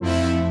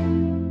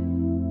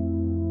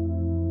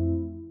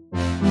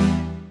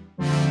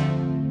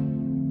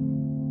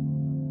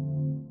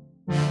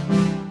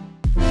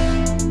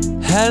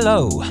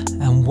Hello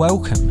and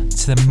welcome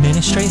to the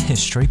Ministry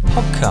History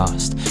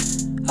Podcast,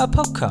 a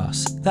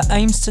podcast that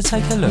aims to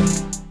take a look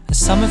at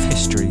some of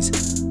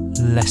history's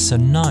lesser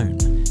known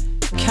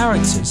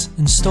characters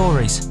and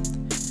stories.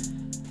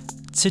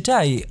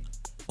 Today,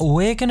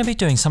 we're going to be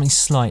doing something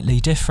slightly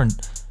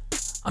different.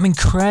 I'm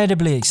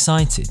incredibly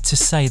excited to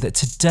say that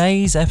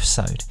today's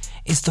episode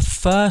is the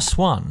first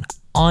one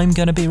I'm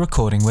going to be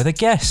recording with a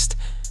guest.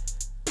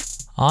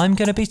 I'm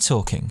going to be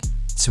talking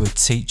to a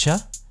teacher,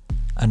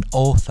 an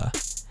author,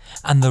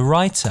 and the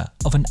writer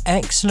of an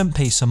excellent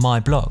piece on my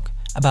blog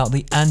about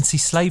the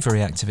anti-slavery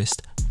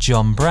activist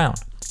John Brown.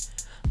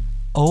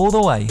 All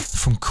the way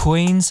from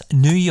Queens,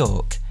 New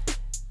York,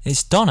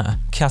 it's Donna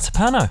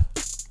Catapano.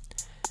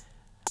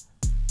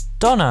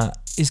 Donna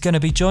is going to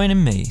be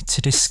joining me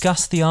to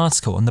discuss the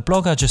article on the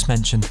blog I just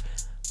mentioned,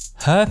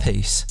 her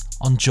piece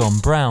on John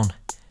Brown.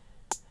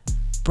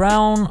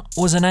 Brown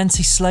was an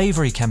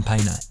anti-slavery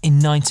campaigner in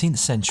 19th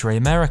century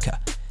America.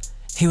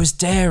 He was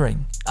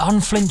daring,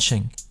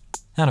 unflinching,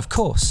 and of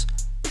course,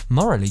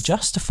 morally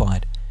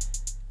justified.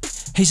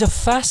 He's a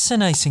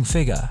fascinating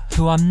figure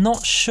who I'm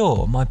not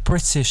sure my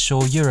British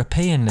or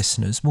European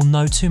listeners will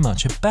know too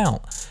much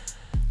about,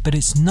 but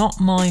it's not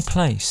my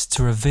place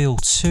to reveal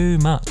too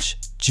much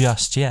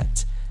just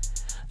yet.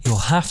 You'll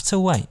have to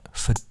wait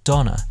for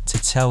Donna to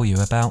tell you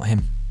about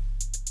him.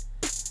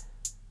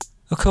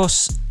 Of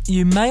course,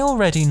 you may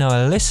already know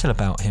a little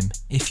about him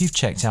if you've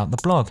checked out the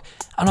blog,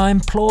 and I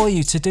implore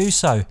you to do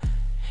so.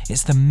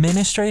 It's the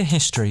Ministry of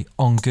History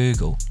on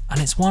Google, and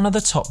it's one of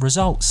the top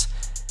results.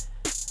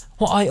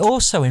 What I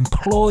also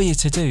implore you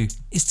to do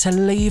is to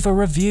leave a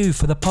review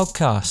for the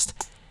podcast.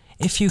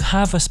 If you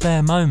have a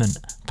spare moment,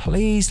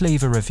 please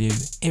leave a review.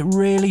 It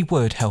really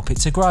would help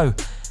it to grow.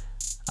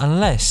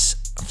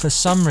 Unless, for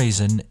some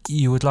reason,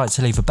 you would like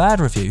to leave a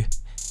bad review,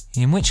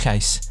 in which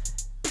case,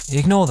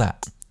 ignore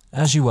that,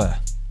 as you were.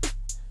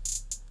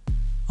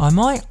 I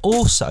might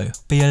also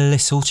be a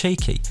little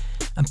cheeky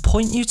and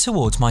point you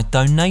towards my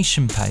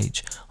donation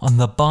page on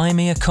the Buy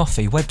Me a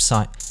Coffee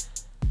website.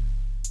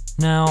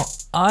 Now,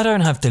 I don't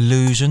have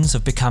delusions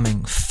of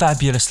becoming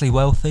fabulously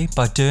wealthy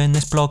by doing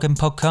this blog and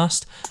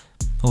podcast,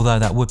 although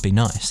that would be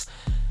nice.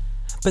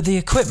 But the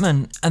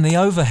equipment and the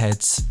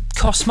overheads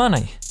cost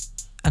money,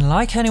 and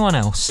like anyone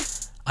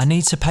else, I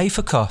need to pay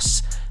for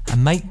costs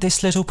and make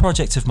this little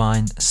project of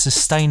mine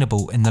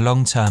sustainable in the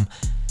long term.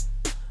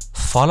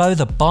 Follow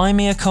the Buy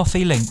Me a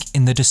Coffee link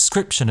in the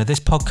description of this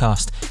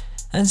podcast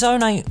and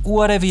donate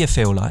whatever you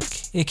feel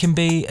like. It can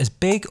be as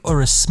big or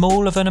as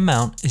small of an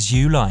amount as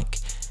you like.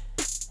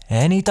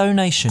 Any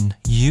donation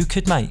you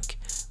could make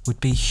would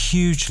be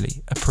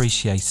hugely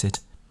appreciated.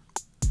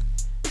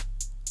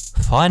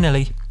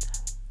 Finally,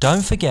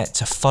 don't forget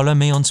to follow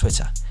me on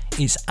Twitter.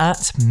 It's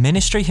at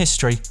Ministry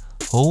History,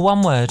 all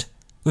one word,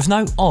 with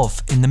no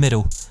 "of" in the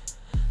middle.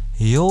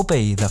 You'll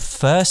be the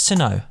first to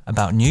know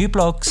about new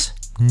blogs,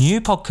 new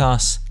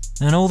podcasts,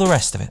 and all the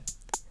rest of it.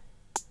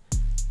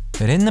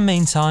 But in the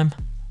meantime,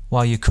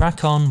 while you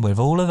crack on with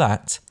all of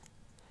that,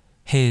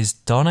 here's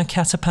Donna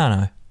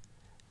Catapano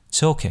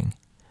talking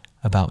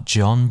about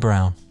John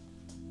Brown.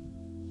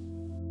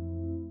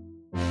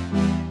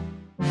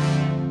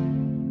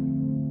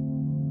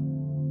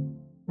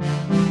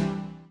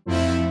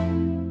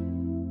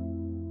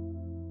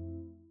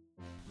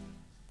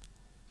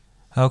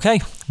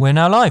 Okay, we're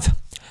now live.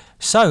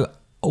 So,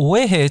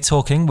 we're here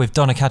talking with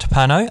Donna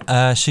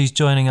Catapano. She's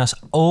joining us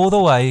all the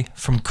way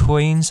from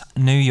Queens,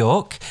 New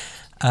York.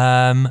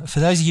 For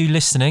those of you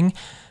listening,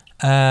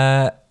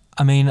 I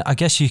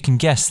guess you can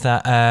guess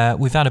that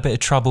we've had a bit of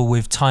trouble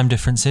with time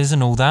differences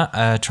and all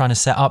that, trying to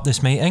set up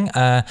this meeting.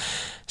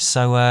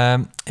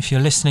 So if you're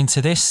listening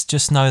to this,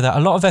 just know that a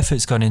lot of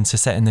effort's gone into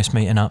setting this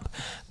meeting up.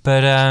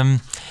 But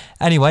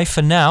anyway,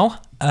 for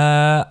now,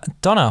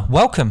 Donna,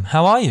 welcome.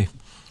 How are you?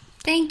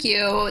 Thank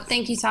you,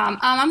 Tom.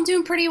 I'm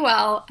doing pretty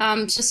well.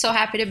 I'm just so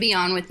happy to be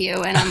on with you,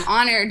 and I'm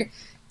honored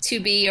to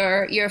be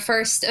your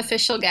first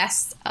official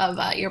guest of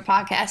your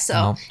podcast.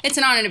 So It's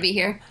an honor to be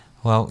here.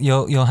 Well,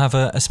 you'll have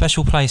a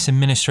special place in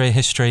Ministry of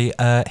History,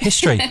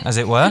 as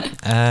it were.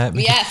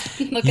 Yeah,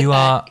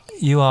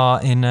 you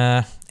are in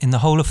the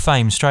Hall of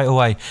Fame straight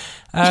away.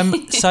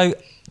 So,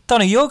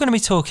 Donna, you're going to be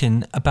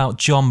talking about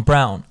John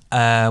Brown,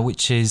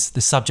 which is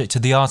the subject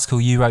of the article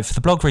you wrote for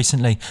the blog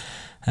recently.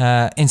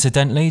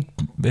 Incidentally,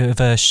 bit of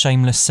a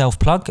shameless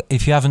self-plug.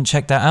 If you haven't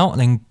checked that out,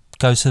 then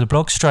go to the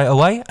blog straight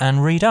away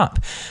and read up.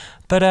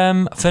 But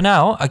for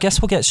now, I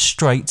guess we'll get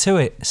straight to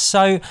it.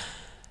 So,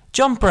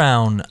 John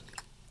Brown,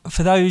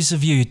 for those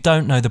of you who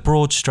don't know the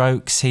broad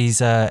strokes, he's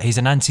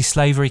an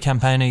anti-slavery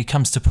campaigner. He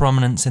comes to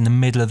prominence in the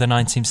middle of the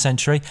 19th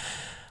century.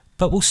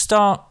 But we'll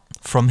start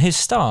from his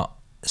start.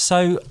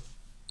 So,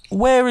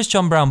 where is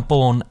John Brown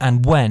born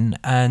and when?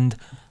 And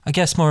I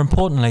guess more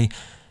importantly,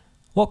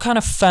 what kind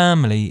of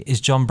family is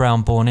John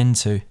Brown born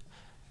into?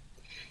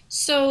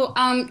 So,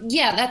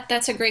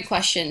 that's a great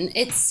question.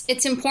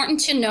 It's important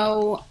to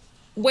know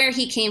where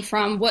he came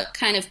from, what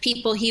kind of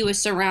people he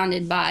was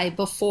surrounded by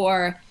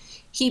before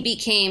he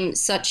became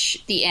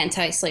such the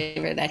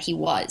anti-slaver that he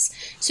was.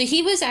 So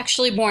he was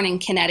actually born in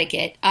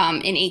Connecticut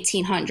in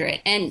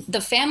 1800, and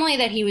the family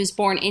that he was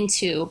born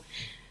into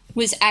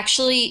was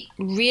actually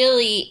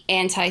really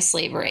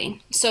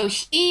anti-slavery. So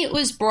he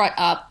was brought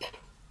up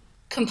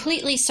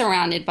completely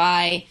surrounded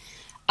by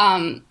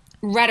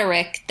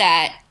rhetoric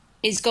that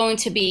is going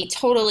to be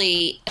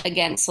totally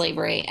against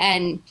slavery.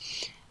 And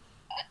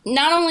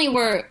not only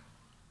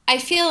I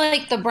feel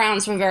like the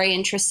Browns were very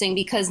interesting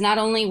because not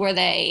only were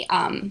they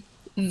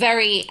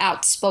very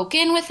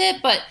outspoken with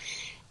it, but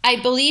I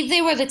believe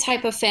they were the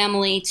type of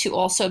family to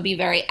also be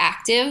very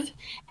active.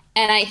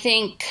 And I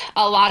think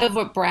a lot of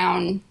what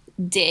Brown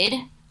did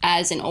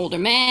as an older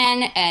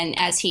man and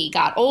as he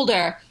got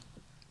older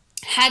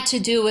had to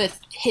do with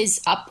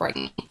his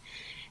upbringing.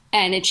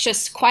 And it's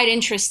just quite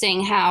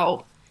interesting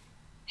how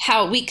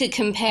we could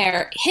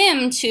compare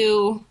him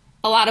to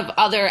a lot of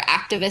other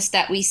activists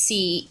that we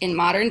see in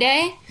modern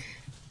day.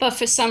 But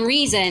for some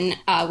reason,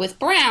 with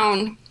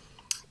Brown,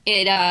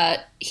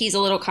 he's a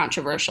little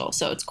controversial,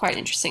 so it's quite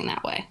interesting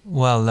that way.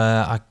 Well,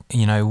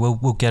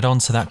 we'll get on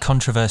to that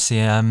controversy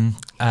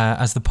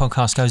as the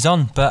podcast goes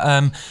on,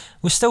 but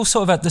we're still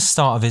sort of at the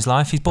start of his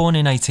life. He's born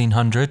in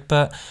 1800,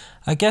 but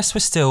I guess we're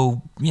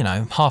still,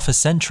 half a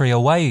century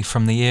away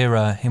from the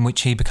era in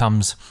which he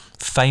becomes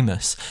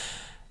famous.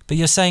 But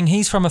you're saying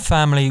he's from a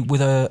family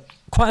with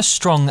quite a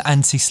strong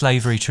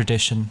anti-slavery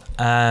tradition.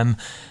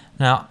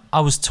 Now, I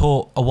was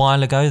taught a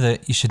while ago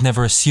that you should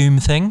never assume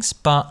things,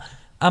 but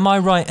am I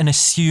right in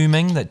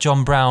assuming that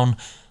John Brown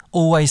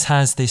always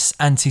has this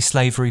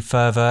anti-slavery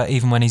fervour,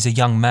 even when he's a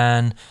young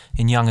man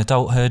in young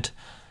adulthood?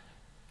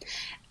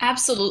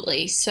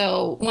 Absolutely.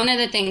 So one of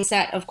the things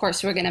that, of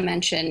course, we're going to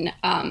mention,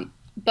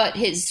 but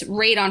his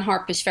raid on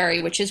Harper's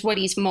Ferry, which is what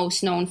he's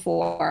most known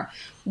for,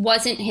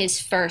 wasn't his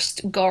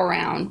first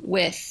go-around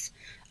with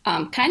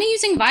kind of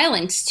using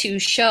violence to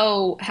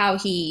show how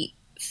he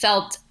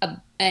felt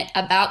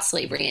about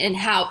slavery and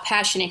how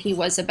passionate he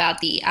was about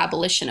the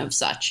abolition of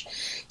such.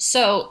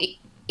 So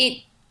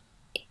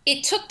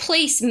it took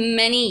place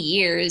many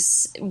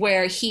years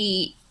where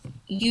he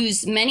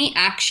used many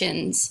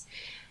actions,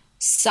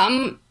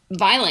 some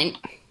violent,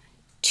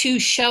 to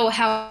show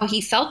how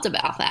he felt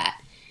about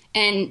that.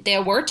 And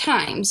there were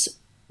times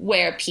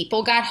where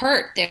people got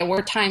hurt. There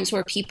were times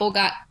where people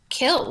got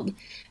killed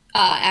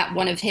at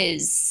one of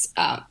his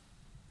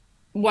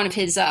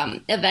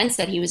events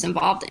that he was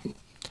involved in.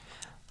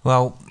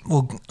 Well,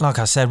 like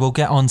I said, we'll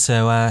get on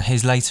to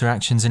his later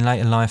actions in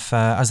later life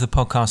as the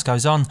podcast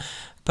goes on.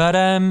 But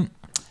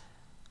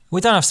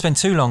we don't have to spend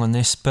too long on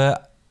this,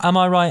 but am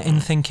I right in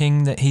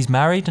thinking that he's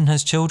married and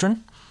has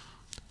children?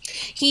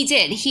 He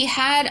did. He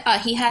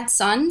had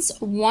sons,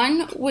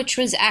 one which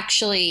was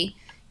actually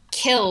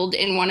killed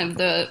in one of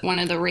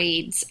the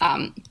raids.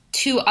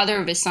 Two other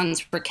of his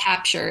sons were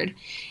captured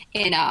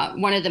in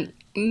one of the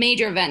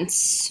major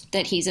events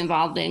that he's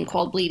involved in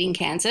called Bleeding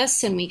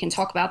Kansas, and we can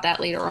talk about that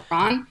later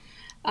on.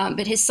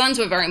 But his sons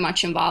were very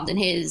much involved in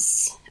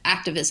his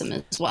activism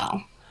as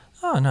well.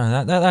 Oh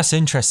no, that's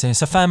interesting.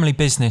 It's a family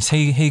business.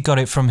 He got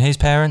it from his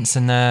parents,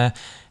 and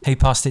he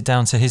passed it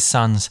down to his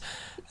sons.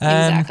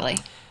 Exactly.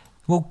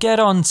 We'll get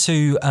on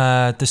to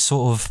the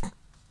sort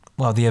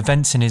of the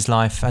events in his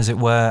life, as it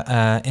were,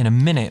 in a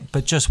minute.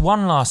 But just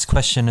one last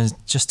question, is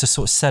just to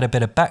sort of set a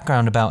bit of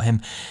background about him.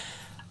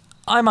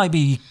 I might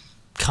be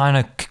kind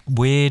of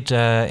weird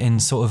in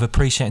sort of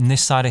appreciating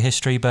this side of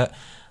history, but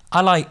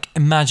I like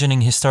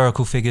imagining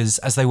historical figures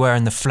as they were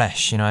in the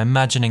flesh,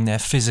 imagining their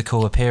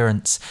physical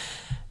appearance.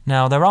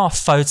 Now, there are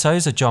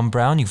photos of John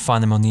Brown. You can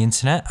find them on the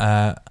internet.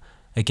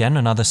 Again,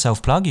 another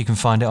self-plug. You can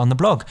find it on the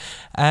blog.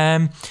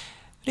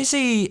 Is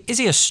he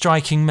a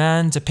striking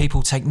man? Do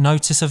people take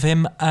notice of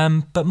him?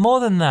 But more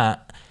than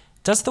that,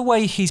 does the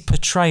way he's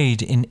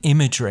portrayed in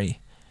imagery,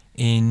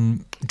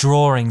 in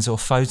drawings or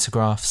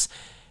photographs,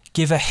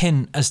 give a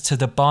hint as to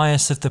the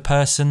bias of the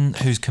person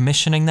who's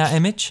commissioning that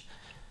image?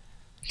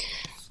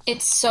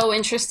 It's so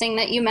interesting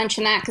that you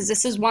mention that, because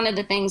this is one of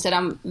the things that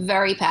I'm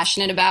very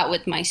passionate about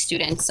with my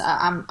students.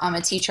 I'm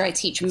a teacher. I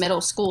teach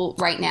middle school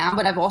right now,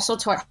 but I've also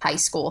taught high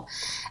school.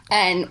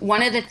 And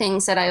one of the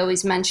things that I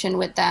always mention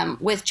with them,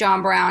 with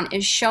John Brown,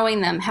 is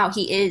showing them how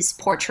he is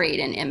portrayed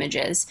in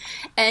images,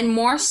 and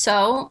more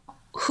so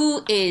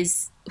who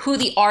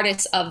the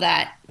artist of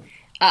that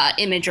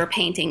image or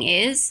painting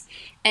is,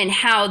 and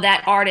how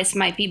that artist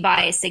might be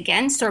biased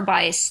against or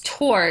biased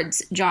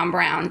towards John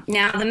Brown.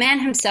 Now, the man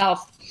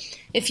himself,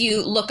 if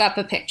you look up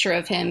a picture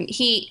of him,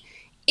 he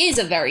is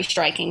a very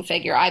striking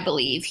figure, I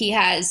believe. He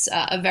has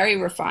a very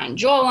refined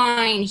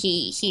jawline.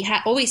 He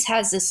always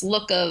has this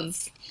look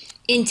of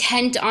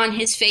intent on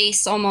his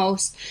face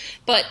almost.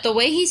 But the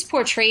way he's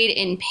portrayed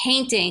in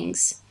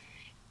paintings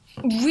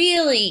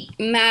really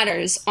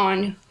matters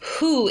on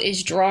who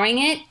is drawing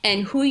it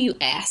and who you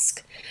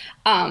ask.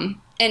 And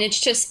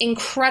it's just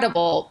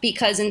incredible,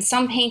 because in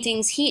some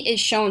paintings he is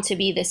shown to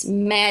be this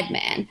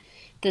madman,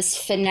 this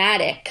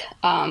fanatic,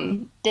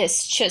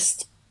 this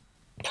just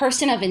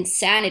person of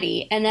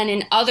insanity. And then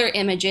in other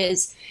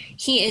images,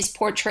 he is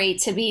portrayed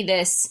to be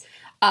this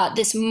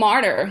this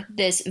martyr,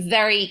 this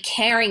very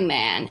caring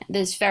man,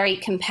 this very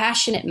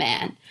compassionate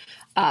man.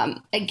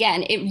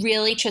 Again, it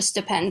really just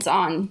depends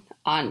on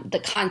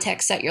the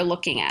context that you're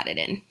looking at it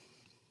in.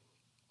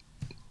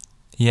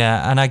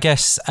 Yeah, and I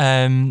guess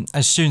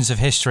as students of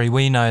history,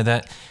 we know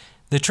that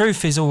the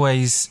truth is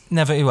always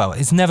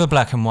it's never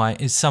black and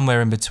white. It's somewhere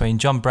in between.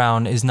 John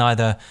Brown is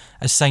neither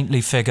a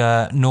saintly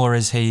figure, nor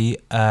is he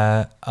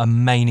a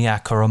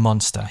maniac or a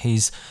monster.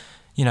 He's,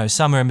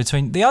 somewhere in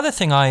between. The other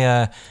thing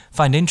I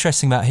find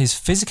interesting about his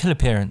physical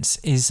appearance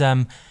is,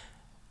 I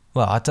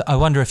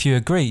wonder if you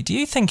agree. Do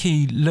you think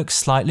he looks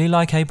slightly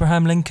like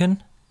Abraham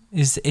Lincoln?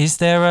 Is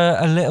there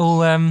a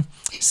little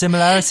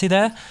similarity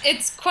there?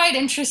 It's quite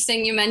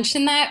interesting you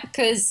mentioned that,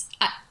 because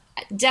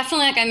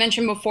definitely, like I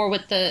mentioned before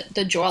with the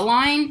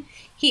jawline,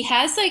 he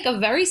has like a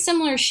very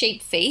similar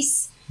shaped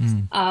face.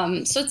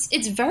 So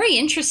it's very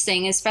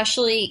interesting,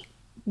 especially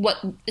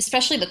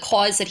the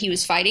cause that he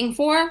was fighting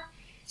for.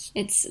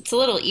 It's a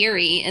little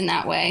eerie in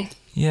that way.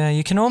 Yeah,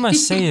 you can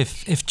almost see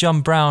if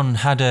John Brown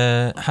had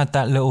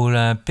that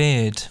little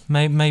beard,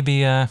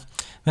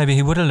 maybe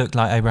he would have looked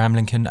like Abraham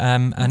Lincoln.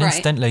 And right.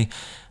 Incidentally,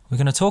 we're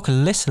going to talk a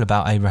little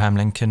about Abraham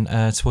Lincoln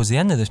towards the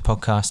end of this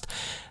podcast.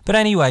 But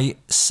anyway,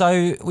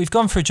 so we've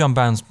gone through John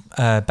Brown's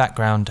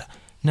background.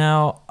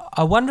 Now,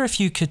 I wonder if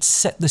you could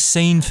set the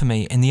scene for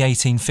me in the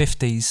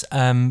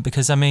 1850s,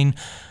 because,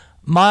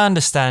 my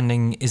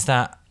understanding is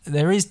that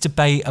there is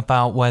debate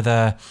about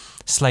whether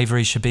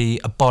slavery should be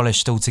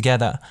abolished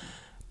altogether.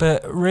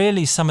 But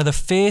really, some of the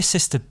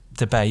fiercest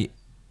debate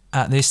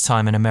at this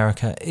time in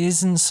America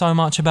isn't so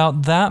much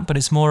about that, but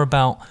it's more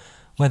about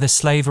whether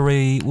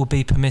slavery will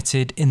be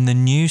permitted in the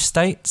new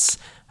states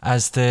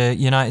as the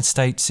United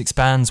States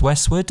expands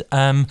westward.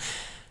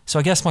 So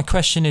I guess my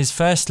question is,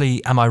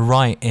 firstly, am I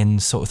right in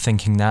sort of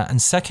thinking that?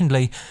 And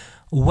secondly,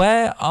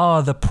 where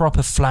are the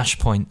proper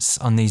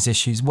flashpoints on these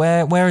issues?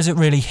 Where is it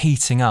really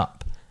heating up?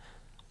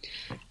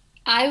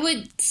 I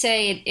would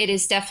say it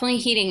is definitely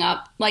heating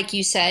up, like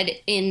you said,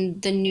 in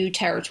the new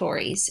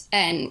territories.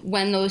 And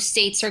when those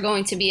states are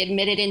going to be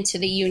admitted into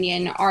the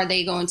Union, are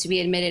they going to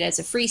be admitted as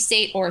a free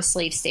state or a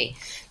slave state?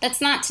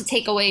 That's not to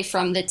take away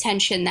from the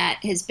tension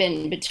that has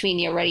been between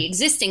the already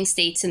existing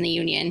states in the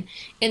Union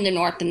in the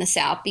North and the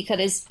South,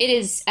 because it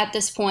is at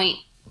this point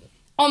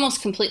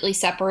almost completely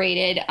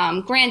separated.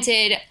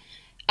 Granted,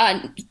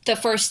 the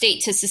first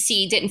state to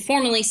secede didn't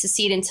formally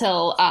secede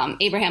until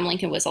Abraham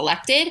Lincoln was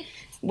elected,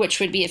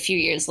 which would be a few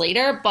years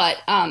later. But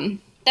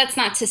that's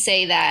not to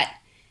say that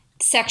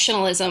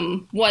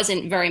sectionalism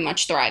wasn't very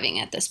much thriving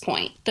at this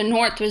point. The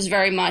North was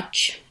very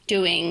much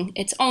doing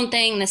its own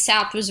thing. The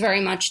South was very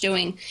much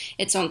doing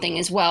its own thing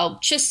as well,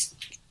 just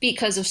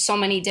because of so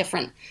many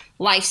different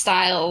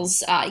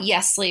lifestyles,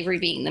 yes, slavery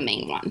being the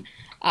main one,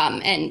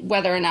 and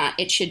whether or not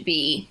it should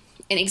be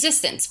in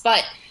existence.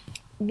 But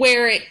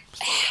where it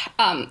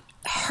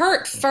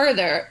hurt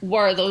further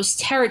were those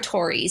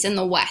territories in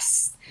the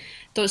West.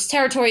 Those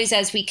territories,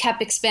 as we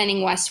kept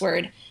expanding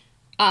westward,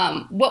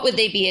 what would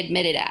they be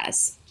admitted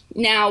as?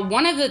 Now,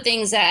 one of the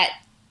things that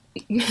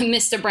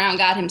Mr. Brown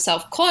got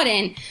himself caught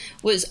in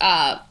was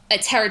a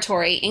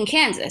territory in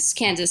Kansas.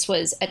 Kansas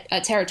was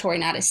a territory,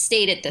 not a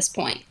state at this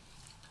point.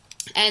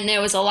 And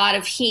there was a lot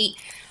of heat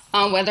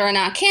on whether or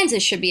not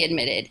Kansas should be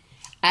admitted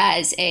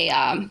as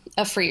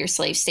a free or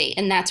slave state.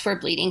 And that's where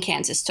Bleeding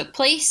Kansas took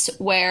place,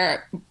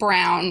 where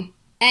Brown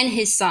and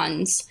his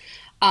sons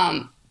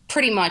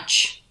pretty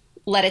much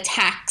led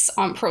attacks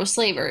on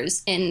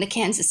pro-slavers in the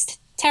Kansas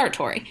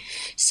territory.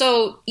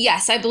 So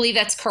yes, I believe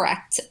that's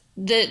correct.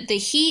 The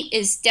heat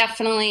is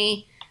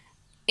definitely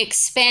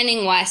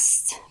expanding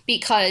west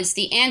because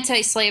the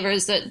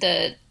anti-slavers,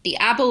 the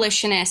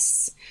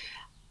abolitionists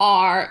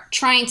are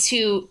trying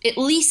to at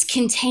least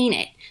contain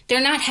it. They're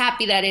not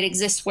happy that it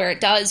exists where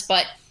it does,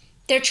 but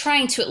they're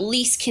trying to at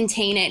least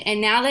contain it. And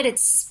now that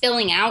it's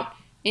spilling out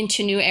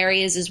into new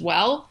areas as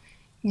well,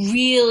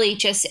 really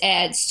just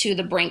adds to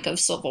the brink of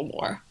civil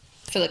war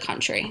for the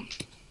country.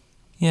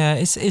 Yeah,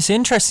 it's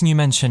interesting you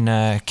mention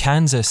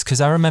Kansas,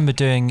 because I remember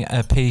doing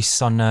a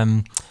piece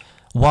on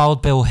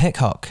Wild Bill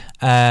Hickok,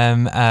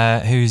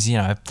 who's,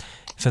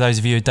 for those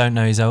of you who don't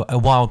know, he's a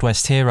Wild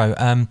West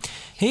hero.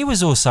 He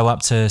was also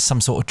up to some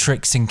sort of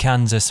tricks in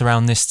Kansas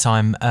around this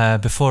time,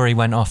 before he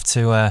went off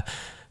to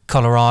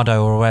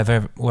Colorado or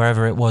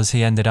wherever it was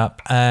he ended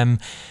up.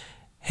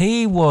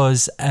 He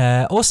was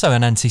also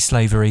an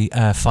anti-slavery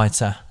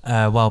fighter,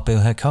 Wild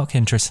Bill Hickok,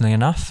 interestingly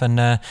enough,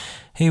 and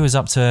he was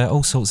up to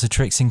all sorts of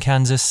tricks in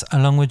Kansas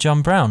along with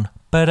John Brown.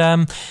 But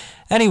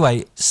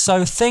anyway,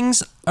 so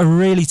things are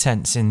really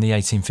tense in the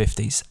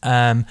 1850s.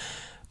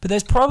 But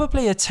there's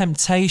probably a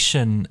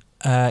temptation,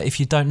 if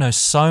you don't know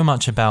so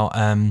much about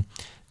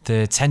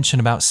the tension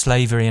about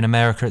slavery in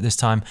America at this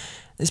time,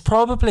 there's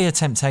probably a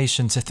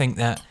temptation to think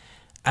that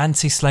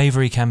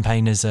anti-slavery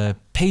campaigners are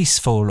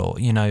peaceful or,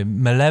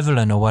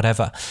 malevolent or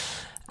whatever.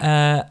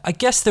 I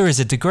guess there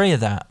is a degree of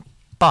that,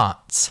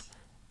 but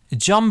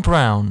John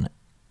Brown,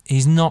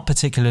 he's not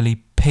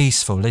particularly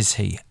peaceful, is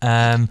he?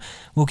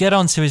 We'll get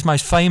on to his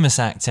most famous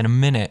act in a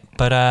minute,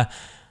 but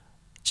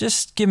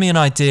just give me an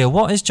idea.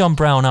 What is John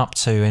Brown up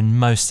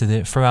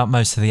to throughout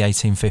most of the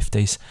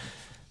 1850s?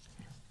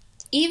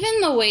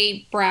 Even the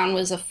way Brown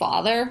was a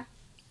father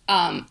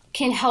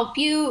can help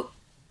you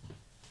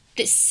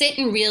to sit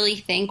and really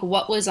think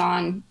what was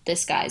on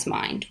this guy's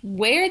mind.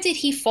 Where did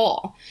he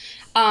fall?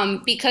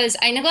 Because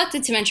I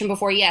neglected to mention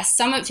before, yes,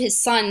 some of his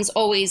sons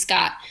always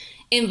got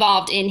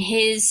involved in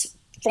his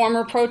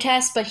former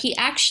protests, but he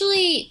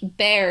actually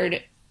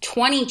bared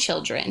 20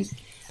 children.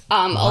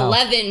 Wow.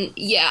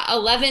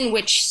 11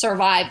 which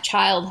survived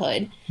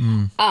childhood.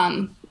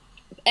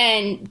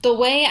 And the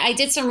way I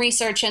did some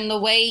research and the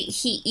way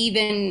he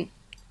even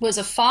was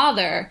a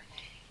father,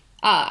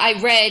 I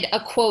read a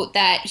quote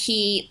that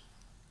he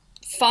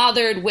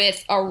fathered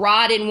with a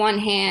rod in one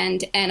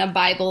hand and a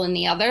Bible in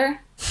the other,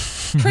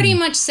 pretty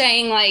much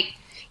saying like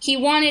he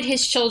wanted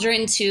his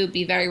children to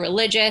be very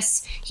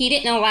religious. He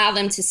didn't allow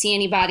them to see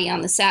anybody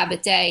on the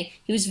Sabbath day.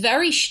 He was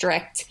very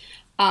strict.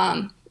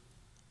 And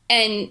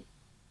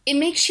it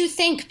makes you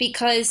think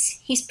because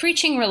he's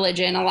preaching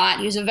religion a lot.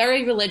 He was a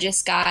very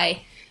religious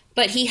guy,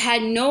 but he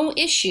had no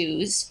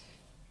issues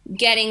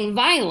getting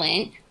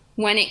violent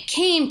when it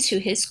came to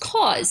his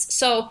cause.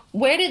 So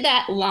where did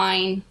that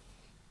line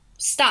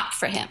stop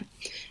for him?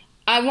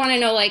 I want to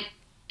know,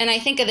 and I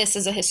think of this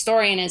as a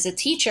historian, as a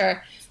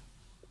teacher,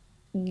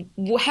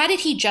 how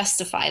did he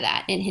justify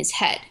that in his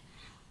head?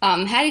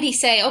 How did he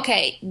say,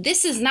 okay,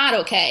 this is not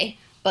okay,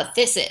 but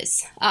this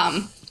is?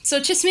 So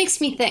it just makes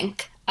me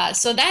think.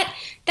 So that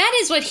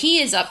is what he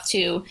is up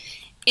to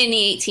in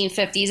the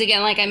 1850s.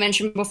 Again, like I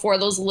mentioned before,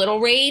 those little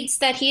raids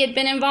that he had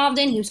been involved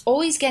in, he was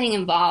always getting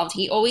involved.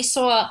 He always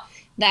saw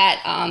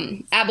that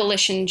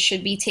abolition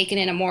should be taken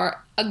in a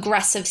more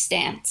aggressive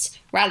stance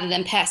rather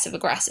than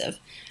passive-aggressive,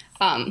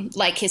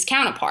 like his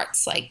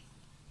counterparts, like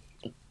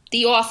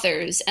the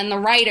authors and the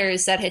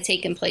writers that had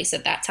taken place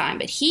at that time.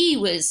 But he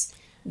was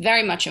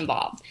very much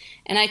involved.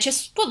 And I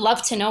just would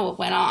love to know what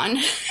went on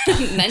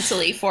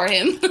mentally for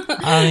him.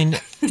 I mean,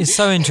 it's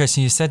so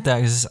interesting you said that,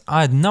 because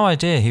I had no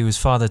idea he was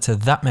father to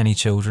that many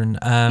children.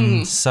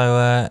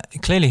 So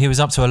clearly he was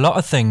up to a lot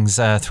of things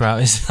throughout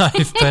his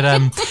life.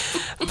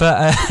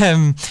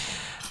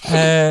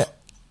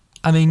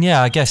 I mean,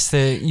 yeah, I guess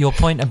your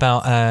point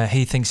about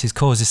he thinks his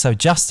cause is so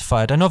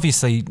justified, and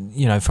obviously,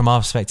 from our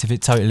perspective,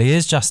 it totally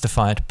is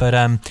justified. But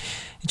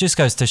it just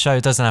goes to show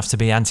it doesn't have to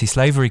be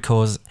anti-slavery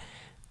cause.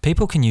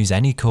 People can use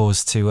any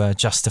cause to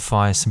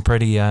justify some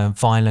pretty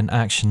violent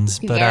actions.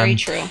 But, very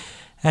true.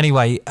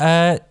 Anyway,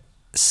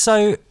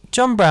 so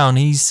John Brown,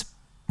 he's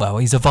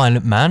a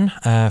violent man,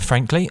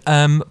 frankly.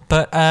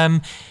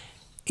 But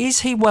is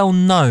he well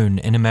known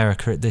in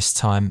America at this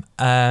time?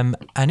 And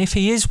if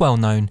he is well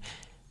known,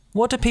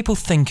 what do people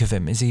think of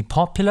him? Is he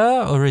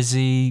popular, or is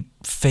he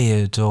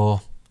feared,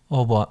 or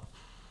what?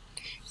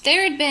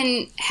 There had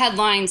been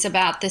headlines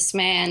about this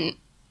man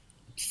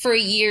for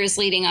years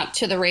leading up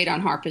to the raid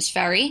on Harper's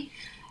Ferry,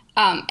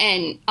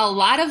 and a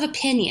lot of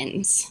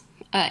opinions.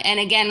 And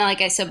again,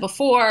 like I said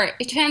before,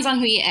 it depends on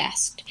who you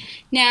asked.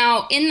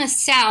 Now, in the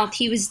South,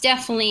 he was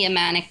definitely a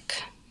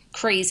manic,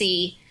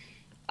 crazy,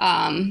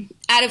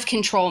 out of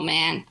control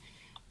man,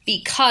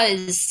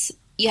 because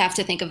you have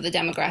to think of the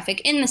demographic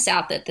in the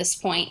South at this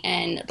point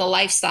and the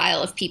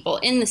lifestyle of people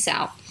in the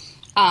South,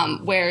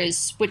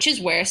 which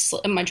is where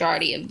a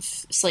majority of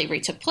slavery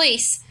took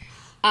place.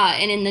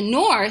 And in the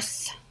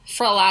North,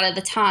 for a lot of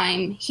the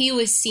time, he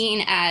was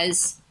seen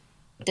as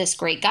this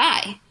great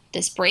guy,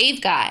 this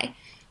brave guy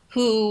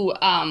who,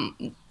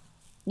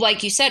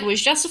 like you said,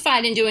 was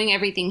justified in doing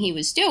everything he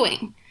was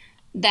doing,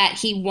 that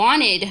he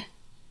wanted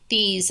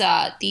these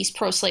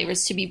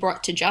pro-slavers to be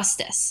brought to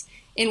justice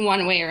in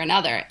one way or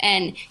another.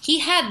 And he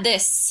had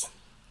this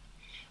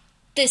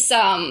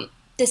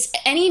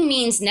any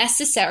means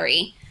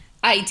necessary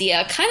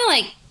idea, kind of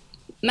like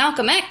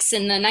Malcolm X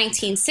in the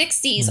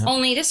 1960s,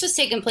 only this was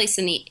taking place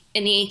in the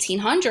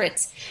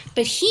 1800s.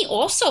 But he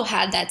also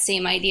had that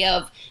same idea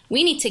of,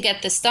 we need to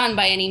get this done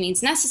by any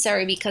means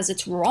necessary because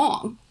it's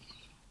wrong.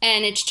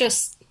 And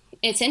it's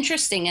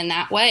interesting in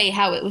that way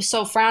how it was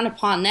so frowned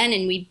upon then,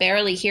 and we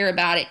barely hear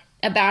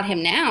about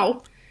him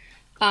now.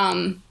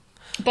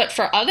 But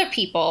for other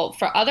people,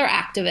 for other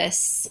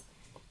activists,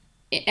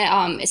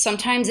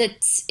 sometimes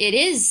it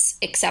is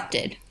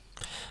accepted.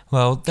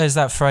 Well, there's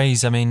that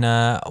phrase. I mean,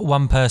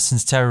 one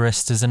person's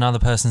terrorist is another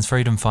person's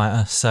freedom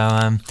fighter. So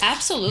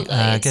absolutely,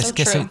 I guess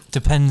it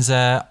depends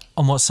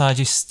on what side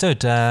you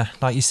stood,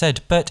 like you said.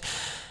 But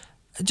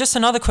just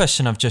another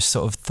question I've just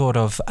sort of thought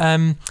of.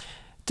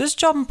 Does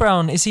John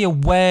Brown, is he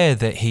aware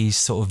that he's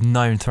sort of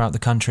known throughout the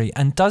country?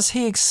 And does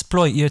he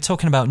exploit, you're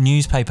talking about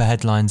newspaper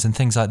headlines and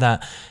things like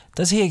that,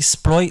 does he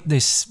exploit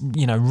this,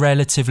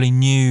 relatively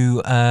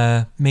new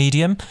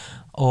medium?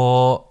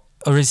 Or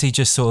is he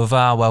just sort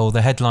of,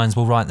 the headlines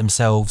will write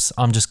themselves,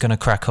 I'm just going to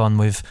crack on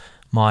with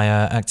my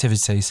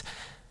activities?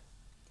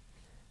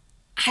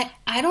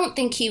 I don't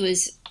think he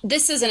was,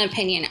 this is an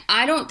opinion,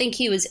 I don't think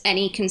he was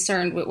any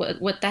concerned with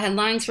what the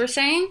headlines were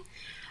saying.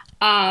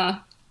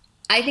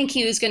 I think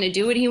he was going to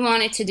do what he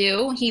wanted to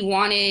do. He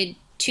wanted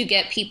to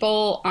get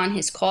people on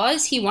his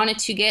cause. He wanted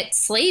to get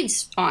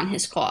slaves on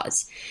his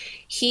cause.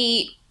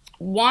 He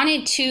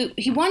wanted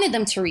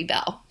them to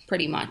rebel,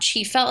 pretty much.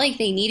 He felt like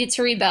they needed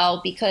to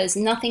rebel because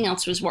nothing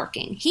else was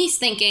working. He's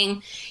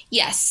thinking,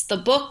 yes, the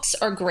books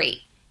are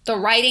great, the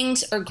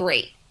writings are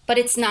great, but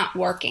it's not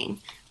working.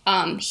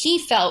 He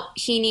felt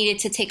he needed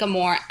to take a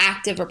more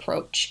active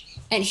approach,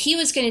 and he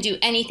was going to do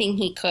anything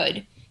he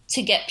could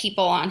to get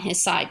people on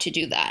his side to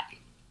do that.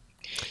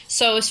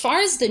 So as far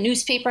as the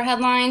newspaper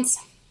headlines,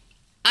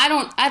 I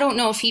don't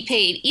know if he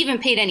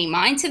paid any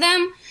mind to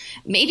them.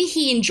 Maybe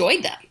he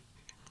enjoyed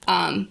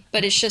them.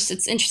 But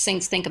it's interesting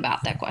to think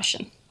about that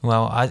question.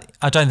 Well,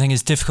 I don't think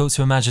it's difficult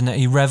to imagine that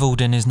he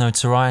revelled in his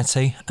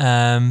notoriety.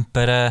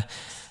 But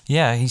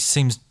he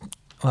seems,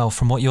 well,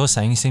 from what you're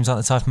saying, he seems like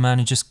the type of man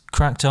who just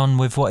cracked on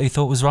with what he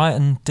thought was right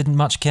and didn't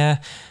much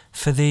care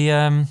for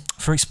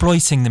for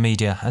exploiting the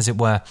media, as it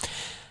were.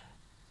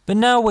 But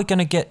now we're going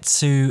to get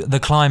to the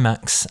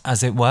climax,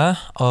 as it were,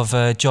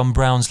 of John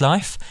Brown's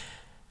life.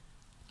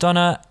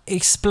 Donna,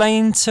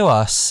 explain to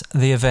us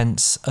the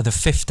events of the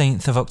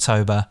 15th of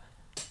October,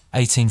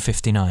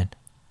 1859.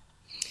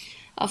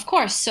 Of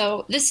course.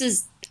 So this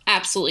is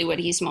absolutely what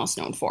he's most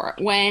known for.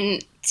 When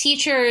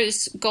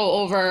teachers go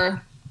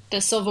over the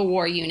Civil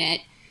War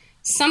unit,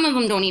 some of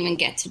them don't even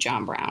get to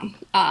John Brown.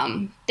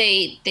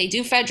 They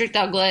do Frederick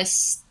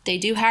Douglass, they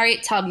do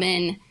Harriet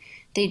Tubman,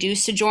 they do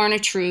Sojourner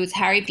Truth,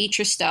 Harriet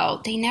Beecher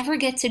Stowe. They never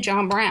get to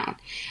John Brown.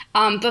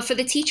 But for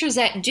the teachers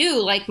that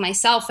do, like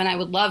myself, and I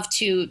would love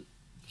to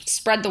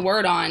spread the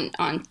word on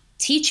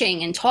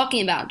teaching and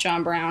talking about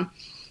John Brown,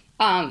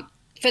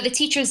 for the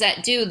teachers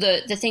that do,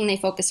 the thing they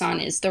focus on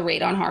is the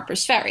raid on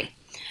Harper's Ferry,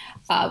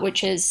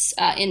 which is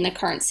in the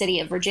current state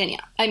of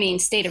Virginia.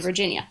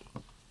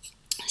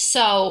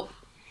 So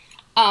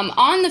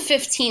on the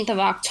 15th of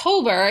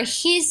October,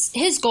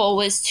 his goal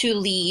was to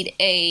lead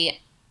a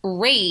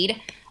raid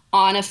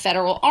on a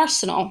federal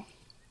arsenal.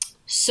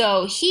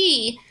 So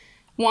he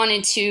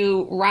wanted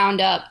to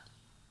round up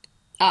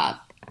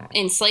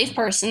enslaved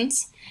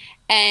persons,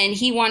 and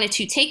he wanted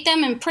to take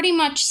them and pretty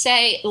much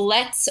say,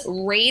 let's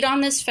raid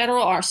on this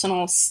federal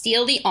arsenal,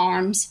 steal the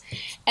arms.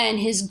 And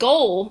his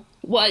goal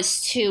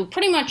was to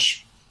pretty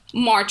much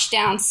march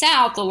down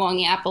south along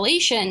the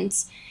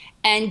Appalachians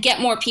and get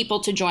more people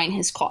to join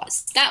his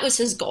cause. That was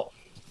his goal.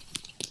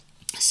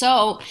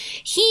 So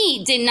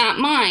he did not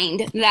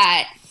mind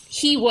that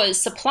he was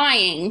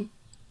supplying,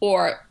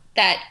 or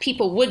that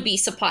people would be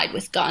supplied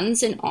with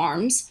guns and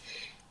arms,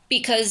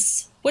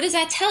 because what does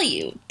that tell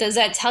you? Does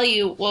that tell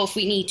you, well, if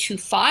we need to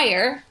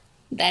fire,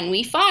 then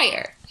we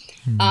fire?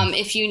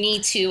 If you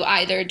need to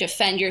either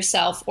defend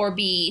yourself or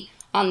be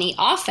on the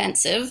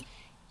offensive,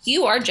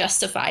 you are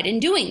justified in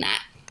doing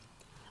that.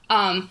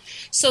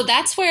 So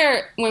that's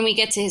where, when we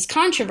get to his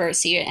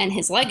controversy and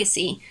his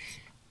legacy,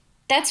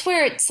 that's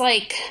where it's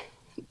like,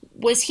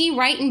 was he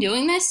right in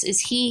doing this?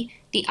 Is he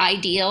the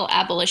ideal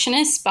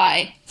abolitionist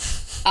by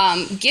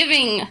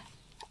giving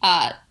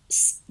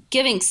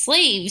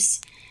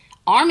slaves,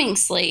 arming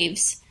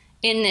slaves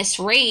in this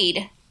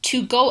raid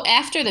to go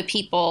after the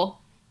people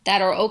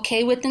that are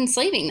okay with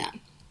enslaving them?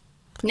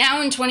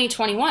 Now in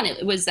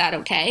 2021, was that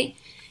okay?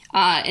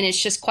 And it's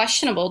just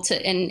questionable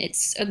and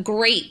it's a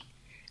great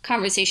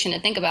conversation to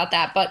think about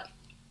that. But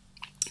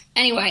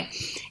anyway,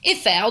 it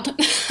failed.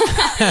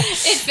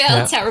 It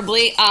failed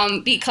terribly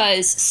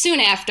because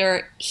soon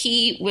after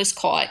he was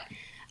caught,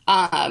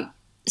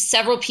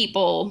 several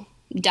people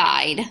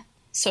died.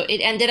 So it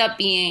ended up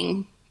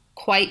being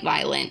quite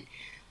violent.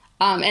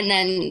 And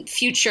then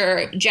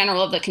future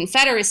General of the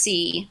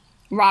Confederacy,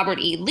 Robert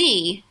E.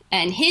 Lee,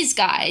 and his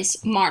guys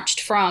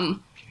marched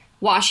from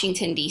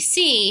Washington,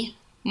 D.C.,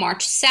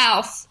 marched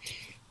south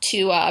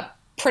to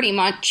pretty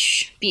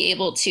much be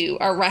able to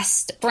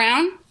arrest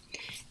Brown.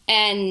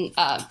 And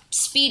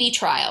speedy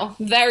trial,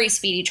 very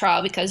speedy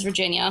trial, because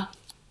Virginia,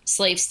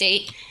 slave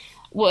state,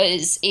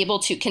 was able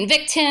to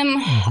convict him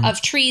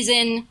of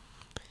treason,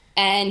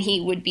 and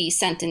he would be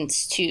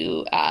sentenced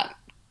to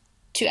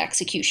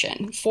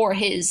execution for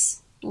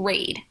his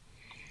raid.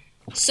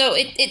 So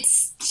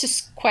it's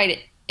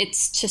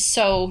just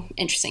so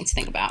interesting to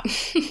think about.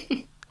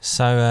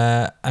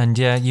 So, and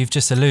yeah, you've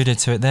just alluded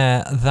to it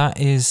there. That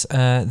is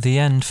the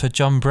end for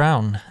John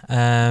Brown.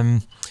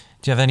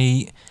 Do you have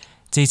any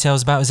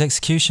details about his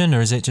execution,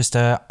 or is it just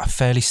a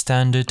fairly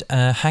standard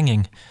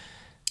hanging?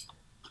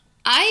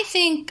 I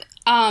think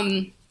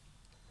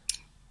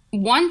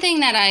one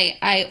thing that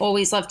I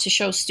always love to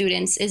show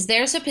students is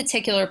there's a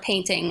particular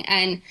painting,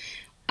 and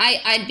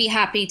I'd be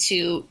happy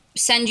to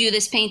send you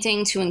this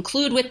painting to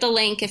include with the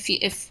link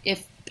if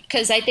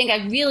because I think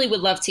I really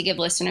would love to give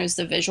listeners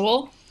the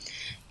visual.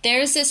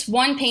 There's this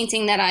one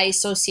painting that I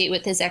associate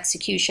with his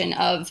execution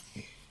of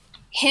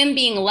him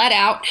being led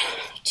out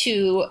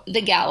to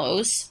the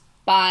gallows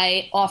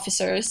by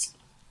officers,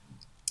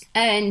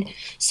 and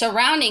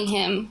surrounding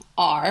him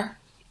are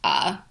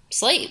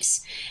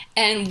slaves.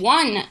 And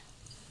one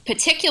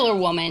particular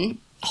woman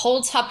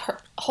holds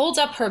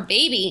up her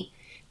baby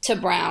to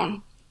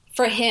Brown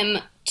for him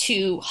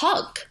to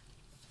hug.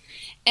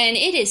 And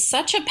it is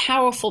such a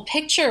powerful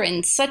picture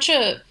and such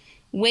a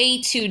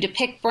way to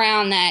depict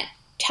Brown that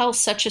tells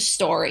such a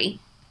story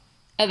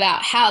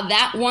about how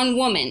that one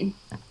woman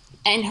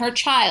and her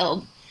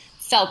child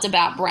felt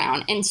about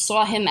Brown and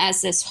saw him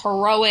as this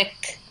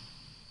heroic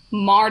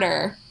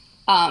martyr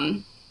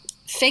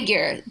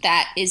figure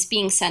that is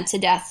being sent to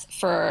death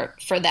for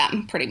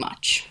them, pretty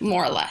much,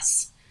 more or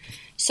less.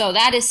 So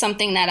that is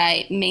something that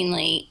I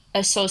mainly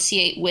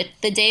associate with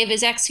the day of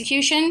his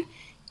execution,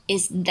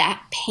 is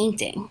that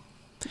painting.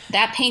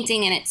 That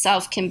painting in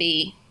itself can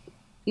be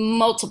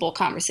multiple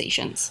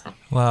conversations.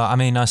 Well, I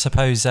mean, I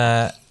suppose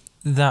that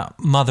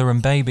mother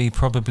and baby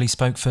probably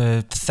spoke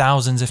for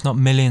thousands, if not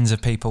millions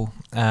of people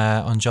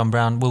on John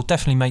Brown. We'll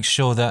definitely make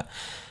sure that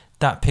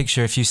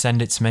picture, if you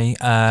send it to me,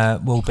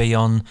 will be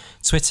on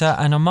Twitter.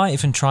 And I might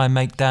even try and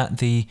make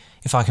that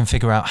if I can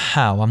figure out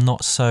how. I'm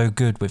not so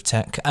good with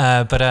tech.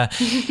 But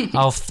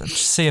I'll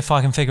see if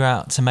I can figure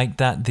out to make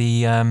that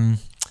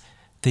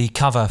the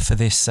cover for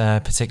this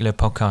particular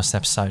podcast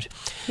episode.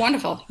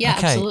 Wonderful. Yeah,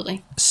 okay.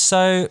 Absolutely.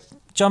 So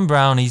John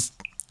Brown,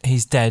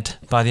 he's dead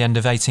by the end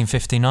of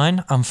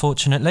 1859,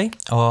 unfortunately,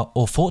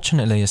 or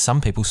fortunately, as some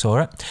people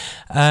saw it.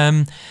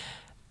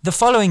 The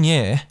following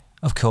year,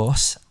 of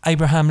course,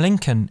 Abraham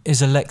Lincoln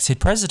is elected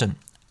president,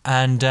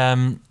 and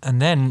then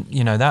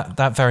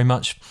that very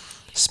much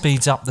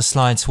speeds up the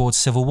slide towards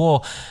civil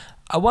war.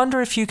 I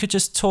wonder if you could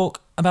just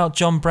talk about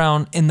John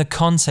Brown in the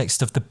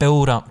context of the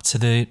build-up to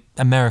the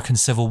American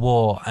Civil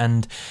War.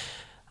 And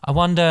I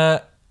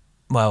wonder,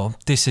 well,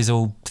 this is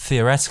all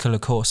theoretical,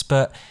 of course,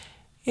 but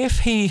if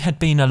he had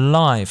been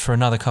alive for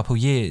another couple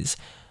of years,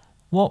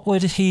 what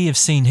would he have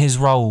seen his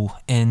role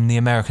in the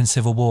American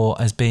Civil War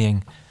as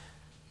being?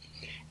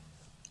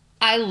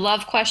 I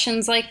love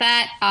questions like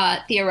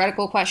that,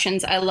 theoretical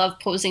questions. I love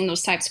posing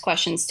those types of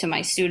questions to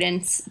my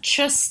students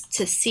just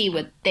to see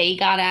what they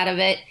got out of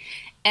it.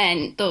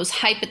 And those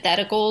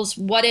hypotheticals,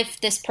 what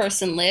if this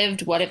person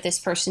lived? What if this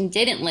person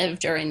didn't live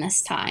during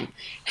this time?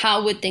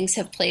 How would things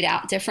have played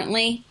out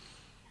differently?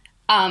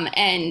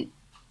 And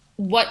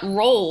what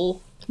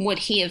role would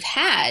he have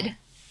had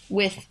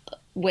with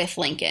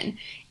Lincoln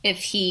if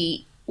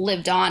he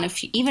lived on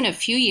even a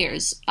few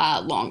years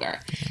longer?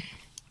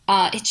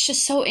 It's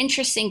just so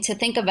interesting to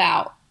think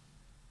about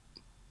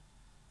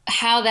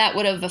how that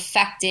would have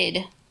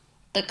affected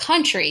the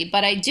country.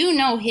 But I do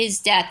know his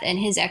death and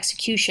his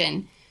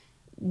execution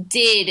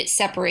did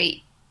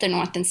separate the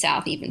North and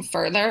South even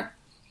further,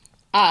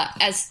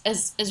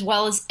 as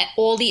well as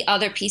all the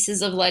other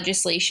pieces of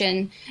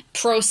legislation,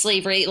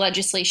 pro-slavery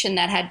legislation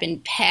that had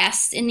been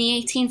passed in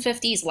the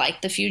 1850s,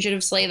 like the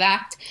Fugitive Slave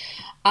Act,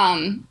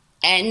 and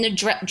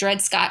the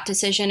Dred Scott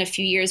decision a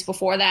few years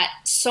before that.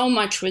 So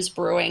much was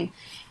brewing.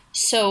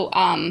 So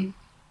I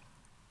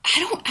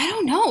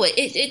don't know.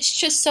 It's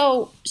just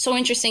so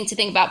interesting to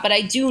think about. But I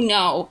do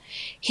know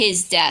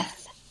his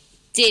death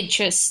did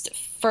just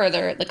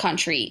further the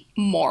country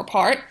more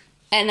apart.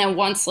 And then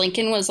once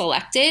Lincoln was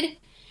elected,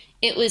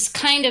 it was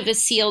kind of a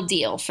sealed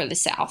deal for the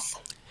South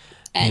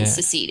and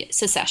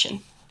secession.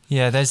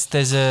 Yeah,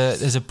 there's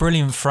a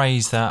brilliant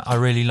phrase that I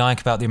really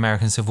like about the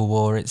American Civil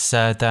War. It's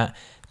that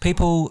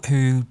people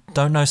who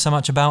don't know so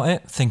much about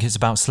it think it's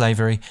about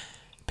slavery.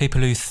 People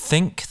who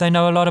think they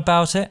know a lot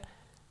about it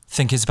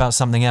think it's about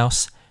something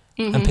else.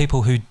 Mm-hmm. And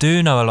people who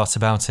do know a lot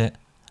about it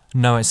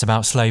know it's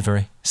about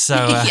slavery. So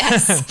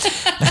yes.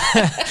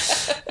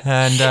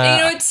 And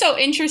it's so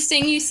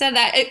interesting you said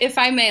that, if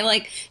I may,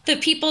 like the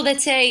people that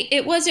say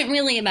it wasn't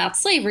really about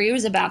slavery, it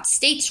was about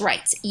states'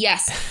 rights.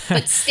 Yes,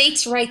 but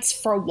states' rights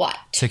for what?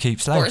 To keep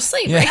slaves. For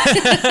slavery. Yeah.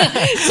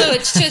 So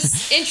it's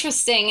just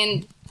interesting,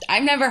 and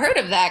I've never heard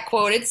of that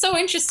quote. It's so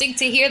interesting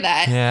to hear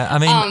that. Yeah, I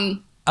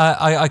mean,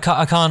 I can't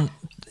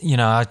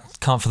I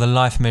can't for the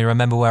life of me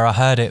remember where I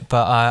heard it,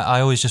 but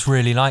I always just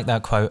really like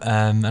that quote,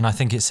 and I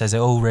think it says it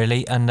all,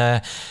 really.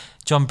 And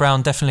John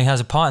Brown definitely has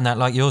a part in that,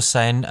 like you're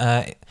saying.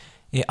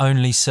 It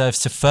only serves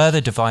to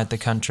further divide the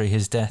country,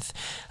 his death.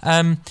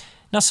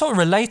 Now, sort of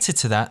related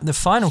to that, the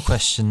final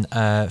question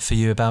for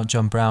you about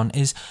John Brown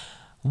is,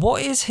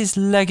 what is his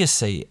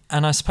legacy?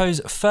 And I suppose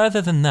further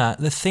than that,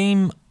 the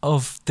theme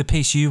of the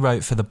piece you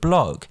wrote for the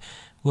blog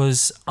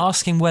was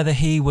asking whether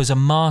he was a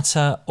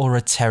martyr or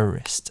a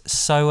terrorist.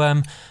 So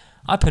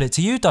I put it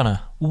to you,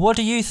 Donna. What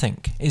do you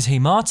think? Is he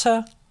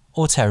martyr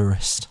or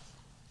terrorist?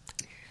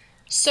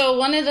 So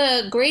one of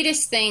the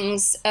greatest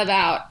things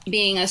about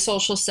being a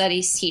social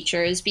studies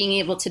teacher is being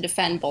able to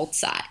defend both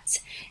sides.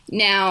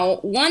 Now,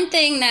 one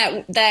thing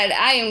that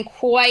I am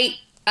quite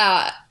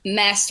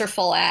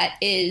masterful at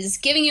is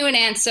giving you an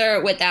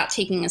answer without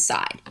taking a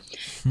side.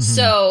 Mm-hmm.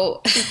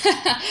 So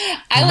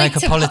I like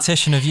make a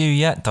politician of you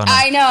yet, Donna.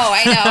 I know.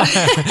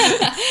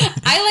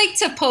 I like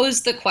to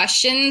pose the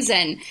questions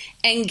and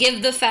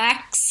give the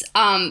facts,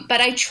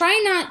 but I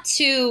try not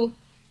to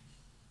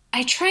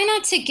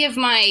give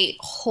my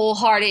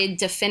wholehearted,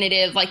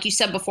 definitive, like you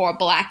said before,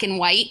 black and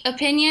white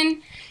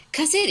opinion,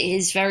 because it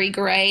is very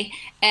gray.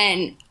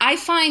 And I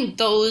find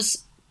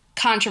those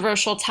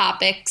controversial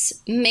topics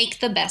make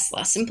the best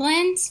lesson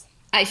plans.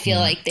 I feel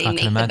like they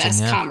make the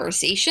best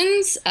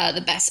conversations,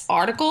 the best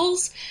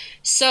articles.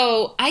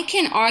 So I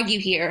can argue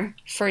here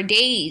for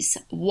days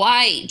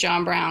why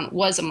John Brown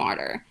was a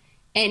martyr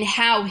and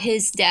how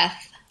his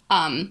death,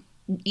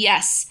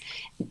 yes,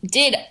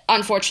 did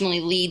unfortunately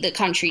lead the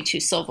country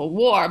to civil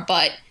war,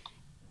 but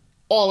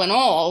all in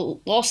all,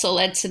 also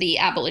led to the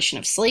abolition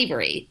of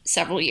slavery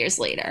several years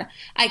later.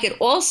 I could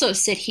also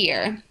sit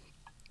here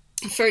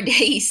for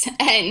days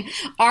and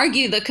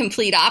argue the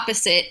complete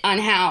opposite on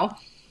how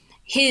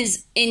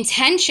his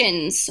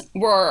intentions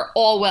were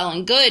all well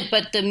and good,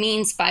 but the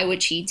means by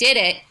which he did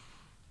it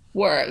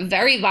were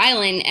very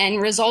violent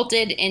and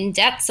resulted in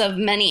deaths of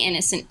many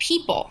innocent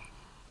people.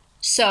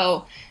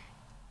 So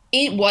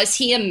was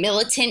he a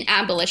militant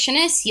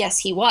abolitionist? Yes,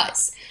 he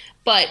was.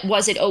 But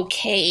was it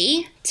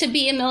okay to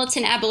be a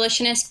militant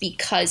abolitionist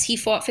because he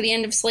fought for the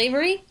end of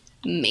slavery?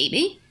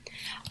 Maybe.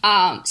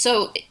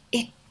 So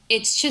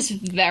it's just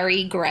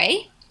very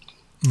gray.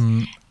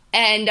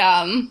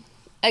 And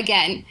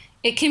again,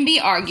 it can be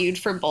argued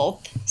for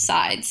both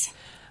sides.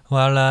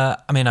 Well, I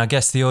mean, I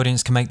guess the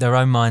audience can make their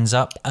own minds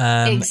up.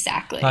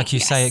 Exactly. Like you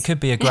say, it could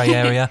be a grey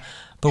area.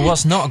 But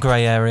what's not a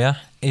grey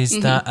area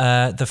is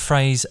that the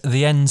phrase,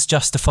 the ends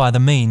justify the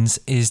means,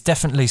 is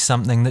definitely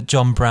something that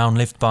John Brown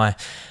lived by.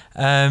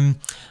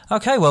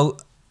 Okay,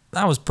 well,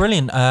 that was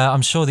brilliant.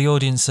 I'm sure the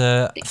audience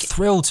are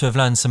thrilled to have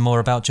learned some more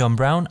about John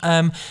Brown.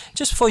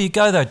 Just before you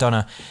go, though,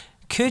 Donna,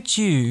 could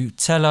you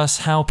tell us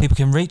how people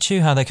can reach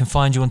you, how they can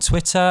find you on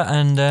Twitter,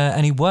 and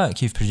any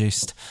work you've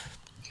produced?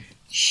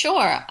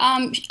 Sure.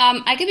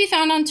 I could be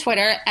found on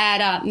Twitter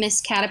at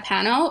Miss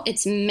Catapano.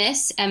 It's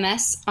Miss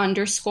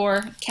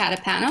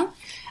MS_Catapano.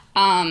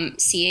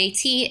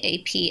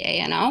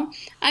 CATAPANO.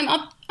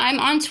 I'm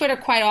on Twitter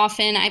quite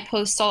often. I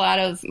post a lot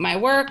of my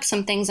work,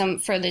 some things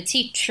for the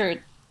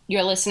teacher,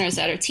 your listeners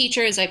that are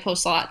teachers. I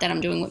post a lot that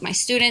I'm doing with my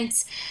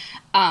students.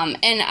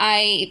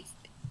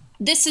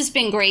 This has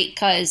been great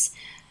because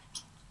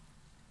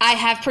I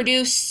have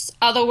produced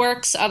other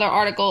works, other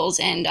articles,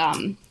 and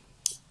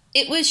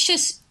it was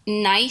just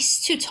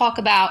nice to talk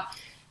about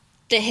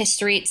the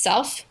history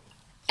itself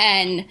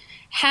and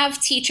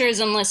have teachers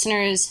and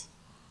listeners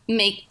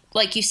make,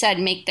 like you said,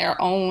 make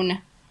their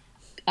own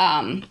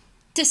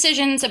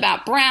decisions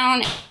about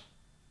Brown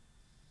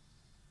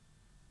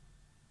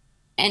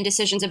and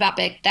decisions about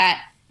Bick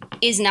that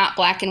is not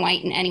black and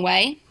white in any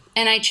way.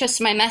 And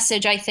my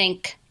message, I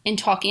think, in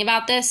talking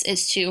about this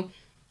is to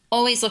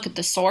always look at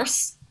the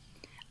source.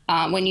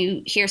 When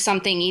you hear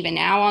something even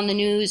now on the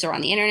news or on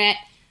the internet,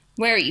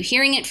 where are you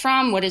hearing it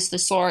from? What is the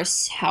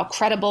source? How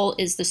credible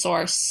is the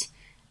source?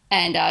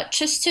 And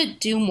just to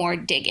do more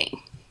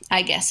digging,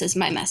 I guess, is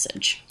my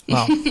message.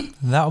 Well,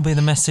 that'll be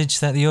the message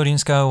that the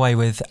audience go away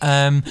with.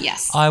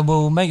 Yes. I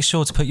will make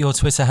sure to put your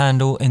Twitter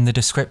handle in the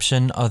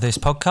description of this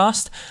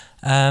podcast.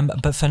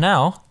 But for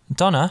now,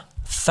 Donna,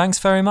 thanks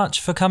very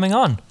much for coming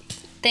on.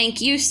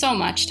 Thank you so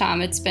much,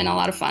 Tom. It's been a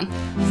lot of fun.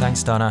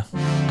 Thanks, Donna.